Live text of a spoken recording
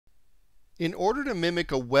In order to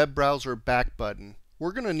mimic a web browser back button,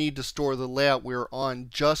 we're going to need to store the layout we're on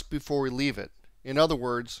just before we leave it. In other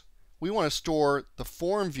words, we want to store the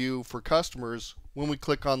form view for customers when we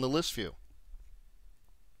click on the list view.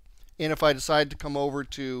 And if I decide to come over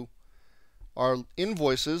to our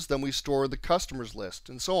invoices, then we store the customers list,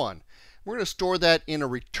 and so on. We're going to store that in a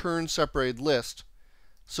return separated list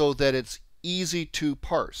so that it's easy to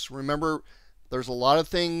parse. Remember, there's a lot of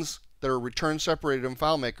things that are return separated in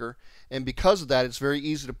FileMaker, and because of that, it's very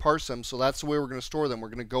easy to parse them, so that's the way we're going to store them. We're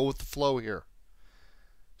going to go with the flow here.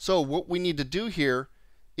 So what we need to do here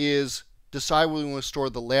is decide whether we want to store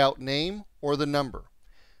the layout name or the number.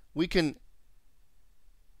 We can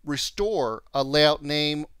restore a layout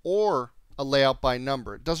name or a layout by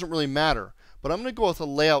number. It doesn't really matter, but I'm going to go with a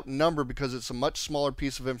layout number because it's a much smaller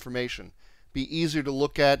piece of information. Be easier to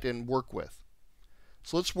look at and work with.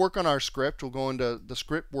 So let's work on our script. We'll go into the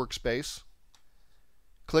script workspace,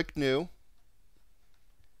 click New.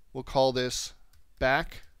 We'll call this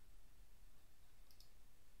back.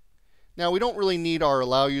 Now we don't really need our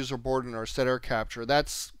allow user board and our set error capture.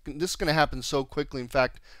 This is going to happen so quickly. In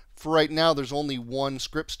fact, for right now, there's only one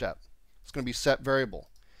script step. It's going to be set variable.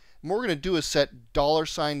 And what we're going to do is set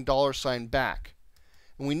 $$ back.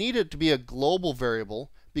 And we need it to be a global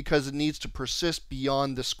variable because it needs to persist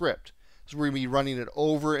beyond the script. So we're going to be running it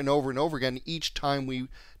over and over and over again. Each time we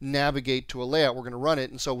navigate to a layout, we're going to run it.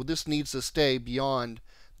 And so this needs to stay beyond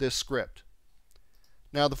this script.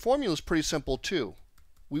 Now the formula is pretty simple too.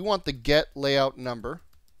 We want the get layout number.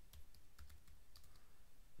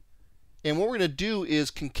 And what we're going to do is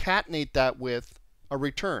concatenate that with a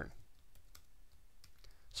return.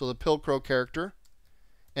 So the Pilcrow character,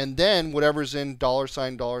 and then whatever's in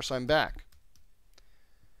 $$ back.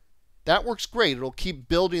 That works great. It'll keep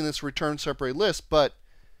building this return separated list, but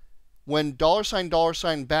when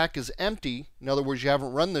 $$ back is empty, in other words, you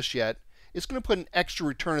haven't run this yet, it's going to put an extra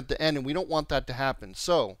return at the end, and we don't want that to happen.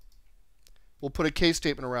 So we'll put a case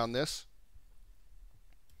statement around this.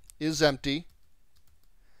 Is empty,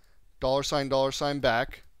 $$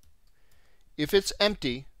 back. If it's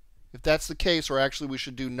empty, if that's the case, or actually we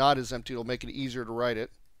should do not is empty, it'll make it easier to write it.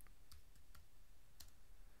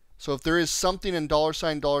 So if there is something in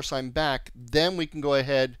 $$ back, then we can go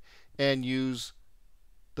ahead and use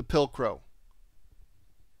the Pilcrow.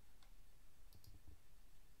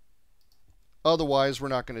 Otherwise, we're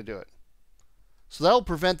not going to do it. So that will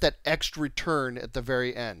prevent that extra return at the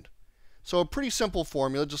very end. So a pretty simple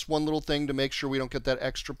formula, just one little thing to make sure we don't get that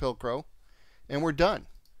extra Pilcrow. And we're done.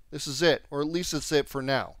 This is it, or at least it's it for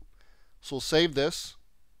now. So we'll save this.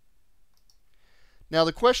 Now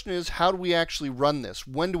the question is, how do we actually run this?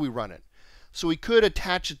 When do we run it? So we could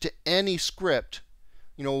attach it to any script,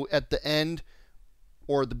 at the end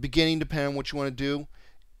or the beginning, depending on what you want to do,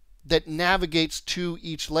 that navigates to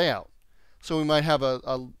each layout. So we might have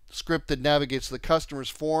a script that navigates to the customer's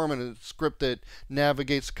form and a script that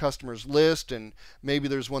navigates the customer's list, and maybe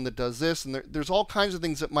there's one that does this, and there's all kinds of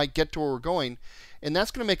things that might get to where we're going. And that's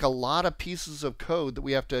going to make a lot of pieces of code that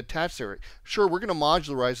we have to attach there. Sure, we're going to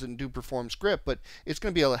modularize it and do perform script, but it's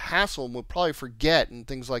going to be a hassle, and we'll probably forget and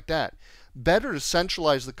things like that. Better to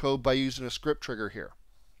centralize the code by using a script trigger here.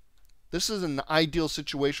 This is an ideal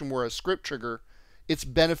situation where a script trigger, its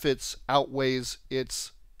benefits outweighs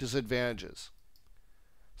its disadvantages.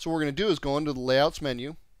 So what we're going to do is go into the Layouts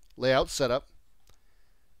menu, Layout Setup,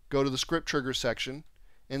 go to the Script Trigger section,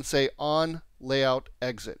 and say On Layout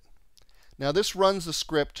Exit. Now this runs the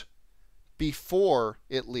script before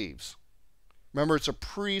it leaves. Remember, it's a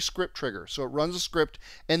pre-script trigger, so it runs the script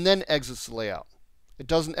and then exits the layout. It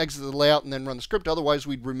doesn't exit the layout and then run the script, otherwise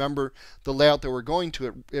we'd remember the layout that we're going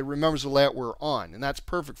to. It remembers the layout we're on, and that's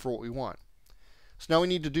perfect for what we want. So now we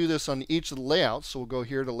need to do this on each of the layouts, so we'll go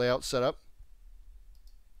here to Layout Setup,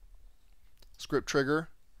 Script Trigger,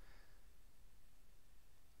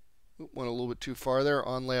 went a little bit too far there,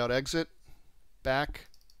 On Layout Exit, Back,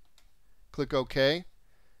 click OK,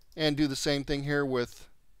 and do the same thing here with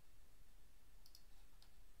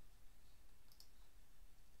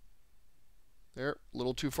there, a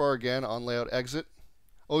little too far again, On Layout Exit.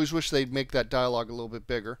 Always wish they'd make that dialog a little bit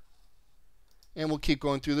bigger. And we'll keep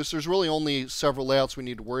going through this. There's really only several layouts we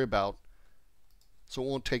need to worry about, so it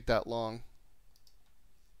won't take that long.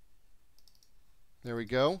 There we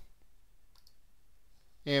go.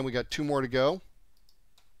 And we got 2 more to go.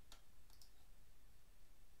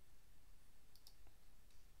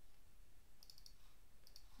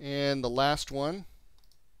 And the last one.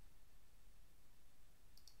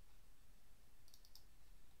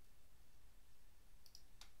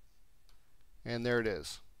 And there it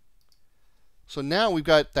is. So now we've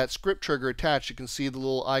got that script trigger attached. You can see the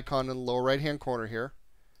little icon in the lower right hand corner here.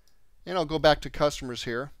 And I'll go back to customers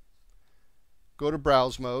here. Go to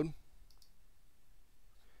browse mode.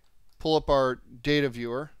 Pull up our data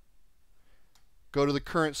viewer. Go to the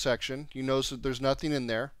current section. You notice that there's nothing in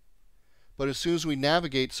there. But as soon as we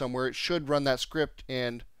navigate somewhere, it should run that script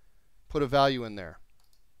and put a value in there.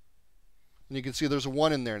 And you can see there's a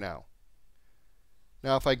 1 in there now.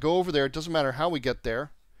 Now if I go over there, it doesn't matter how we get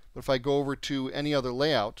there, but if I go over to any other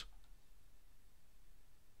layout,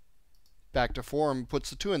 back to form, puts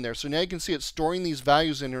the 2 in there. So now you can see it's storing these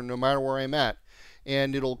values in there no matter where I'm at.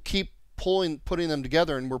 And it'll keep putting them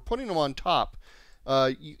together, and we're putting them on top.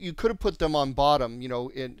 You could have put them on bottom,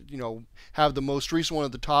 have the most recent one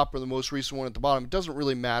at the top or the most recent one at the bottom. It doesn't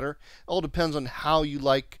really matter. It all depends on how you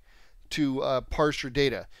like to parse your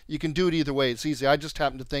data. You can do it either way. It's easy. I just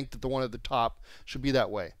happen to think that the one at the top should be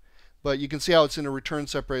that way. But you can see how it's in a return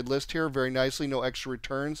separated list here very nicely. No extra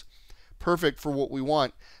returns. Perfect for what we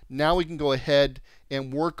want. Now we can go ahead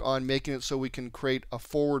and work on making it so we can create a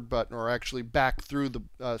forward button, or actually back through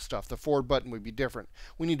the stuff. The forward button would be different.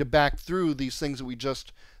 We need to back through these things that we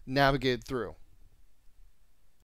just navigated through.